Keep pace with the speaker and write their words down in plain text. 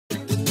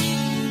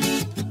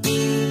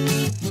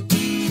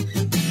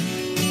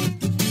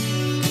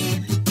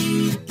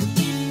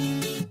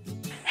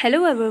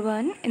Hello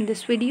everyone, in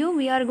this video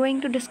we are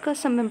going to discuss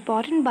some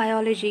important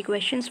biology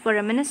questions for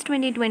MNS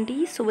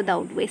 2020. So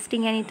without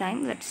wasting any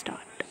time, let's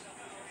start.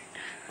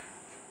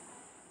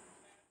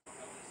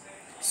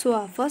 So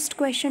our first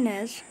question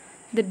is,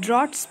 the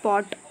drought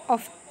spot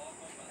of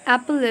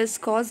apple is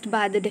caused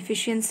by the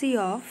deficiency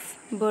of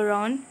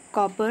boron,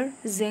 copper,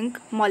 zinc,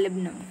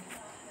 molybdenum.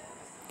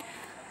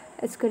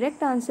 Its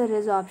correct answer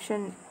is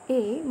option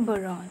A,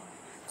 boron.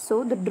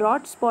 So the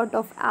drought spot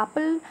of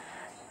apple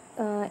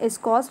is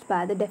caused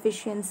by the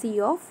deficiency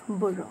of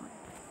boron.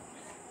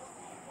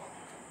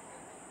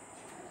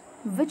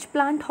 Which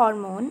plant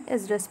hormone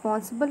is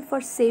responsible for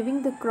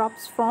saving the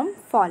crops from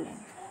falling?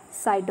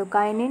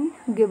 Cytokinin,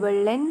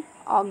 gibberellin,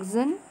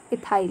 auxin,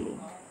 ethylene.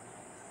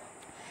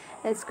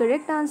 Its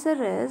correct answer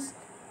is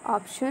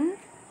option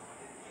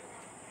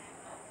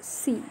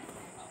C,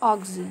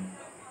 auxin.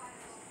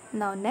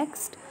 Now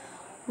next,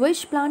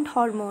 which plant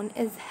hormone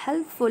is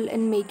helpful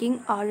in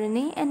making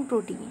RNA and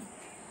protein?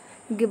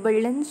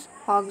 Gibberellins,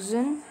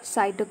 auxin,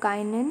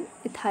 cytokinin,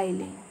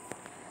 ethylene.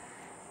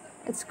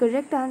 Its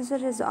correct answer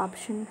is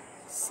option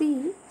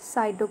C,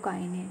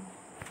 cytokinin.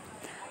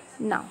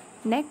 Now,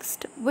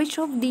 next, which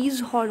of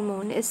these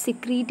hormones is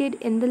secreted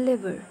in the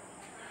liver?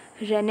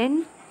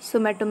 Renin,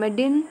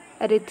 somatomedin,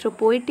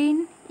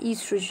 erythropoietin,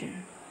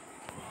 estrogen.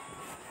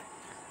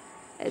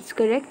 Its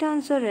correct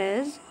answer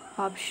is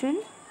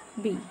option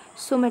B,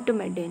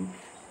 somatomedin.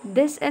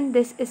 This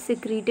is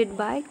secreted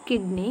by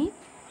kidney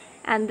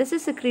and this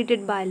is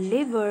secreted by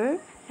liver,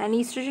 and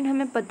estrogen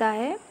हमें पता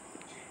है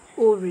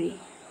ovary.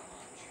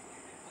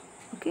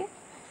 Okay.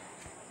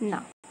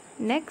 Now,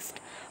 next,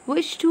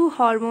 which two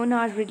hormones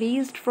are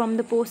released from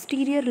the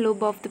posterior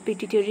lobe of the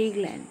pituitary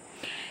gland?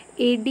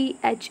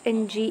 ADH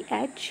and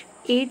GH,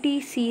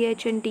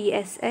 ATCH and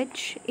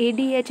TSH,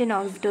 ADH and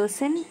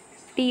oxytocin,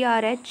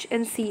 TRH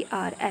and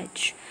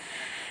CRH.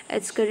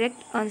 Its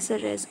correct answer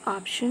is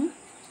option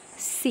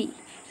C,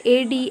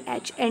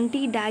 ADH,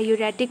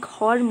 antidiuretic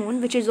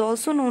hormone, which is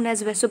also known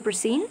as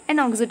vasopressin, and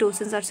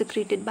oxytocins are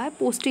secreted by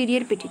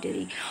posterior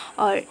pituitary,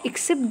 or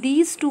except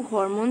these two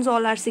hormones,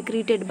 all are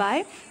secreted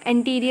by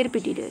anterior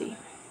pituitary.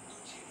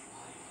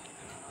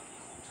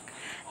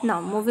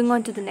 Now moving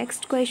on to the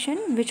next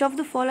question, which of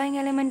the following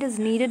element is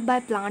needed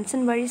by plants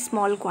in very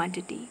small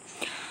quantity?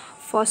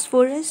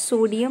 Phosphorus,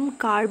 sodium,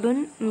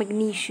 carbon,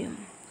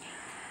 magnesium.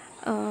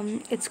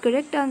 Its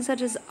correct answer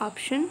is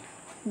option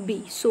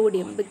B,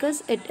 sodium,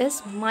 because it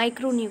is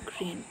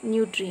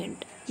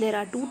nutrient. There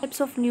are two types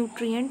of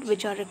nutrient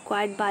which are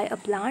required by a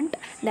plant,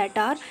 that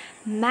are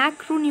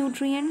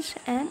macronutrients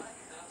and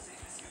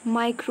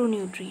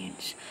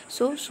micronutrients.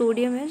 So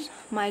sodium is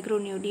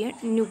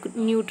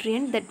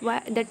nutrient,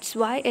 that's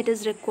why it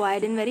is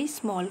required in very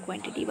small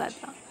quantity by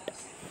plant.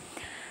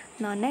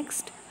 Now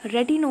next,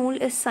 retinol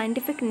is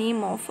scientific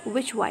name of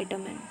which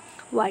vitamin?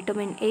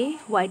 Vitamin A,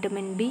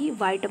 vitamin B,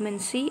 vitamin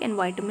C and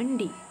vitamin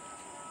D.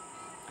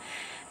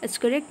 Its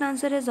correct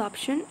answer is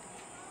option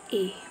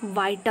A,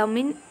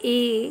 vitamin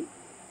A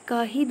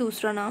का ही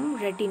दूसरा नाम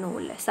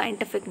retinol है,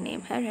 scientific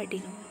name है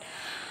retinol.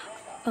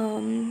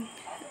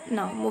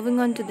 Now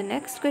moving on to the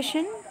next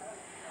question,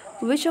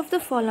 which of the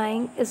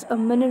following is a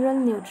mineral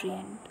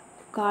nutrient?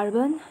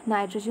 Carbon,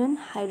 nitrogen,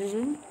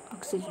 hydrogen,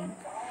 oxygen.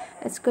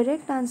 Its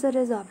correct answer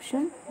is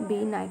option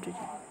B,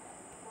 nitrogen.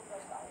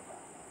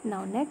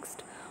 Now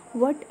next,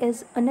 what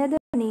is another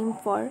name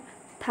for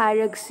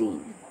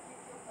thyroxine?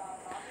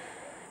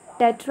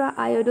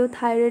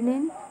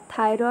 Tetraiodothyronine,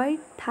 thyroid,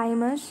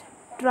 thymus,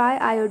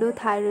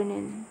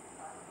 triiodothyronine.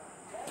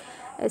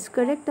 Its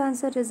correct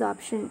answer is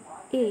option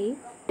A,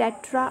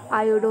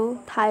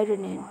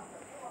 tetraiodothyronine.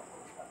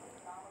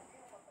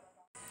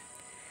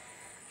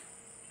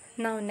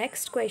 Now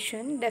next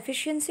question,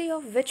 deficiency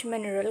of which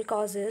mineral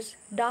causes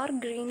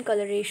dark green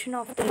coloration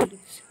of the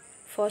leaves?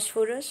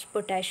 Phosphorus,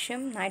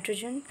 potassium,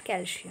 nitrogen,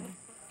 calcium.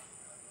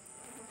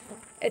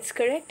 Its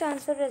correct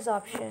answer is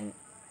option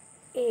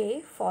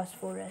A,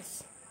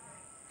 phosphorus.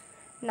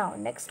 Now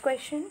next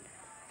question,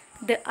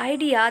 the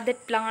idea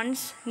that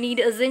plants need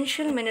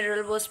essential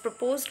mineral was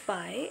proposed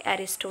by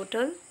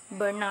Aristotle,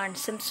 Bernard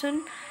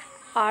Simpson,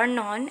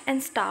 Arnon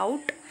and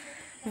Stout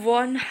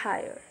von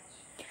Heyer.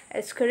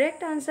 Its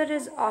correct answer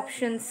is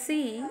option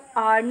C,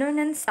 Arnon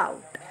and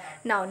Stout.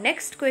 Now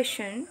next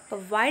question, a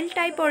wild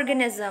type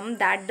organism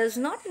that does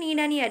not need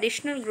any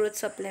additional growth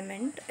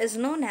supplement is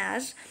known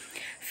as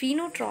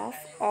phenotroph,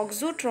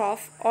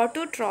 auxotroph,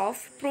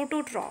 autotroph,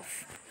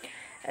 prototroph.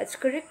 Its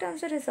correct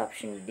answer is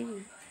option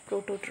D,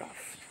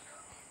 prototroph.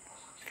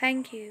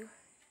 Thank you.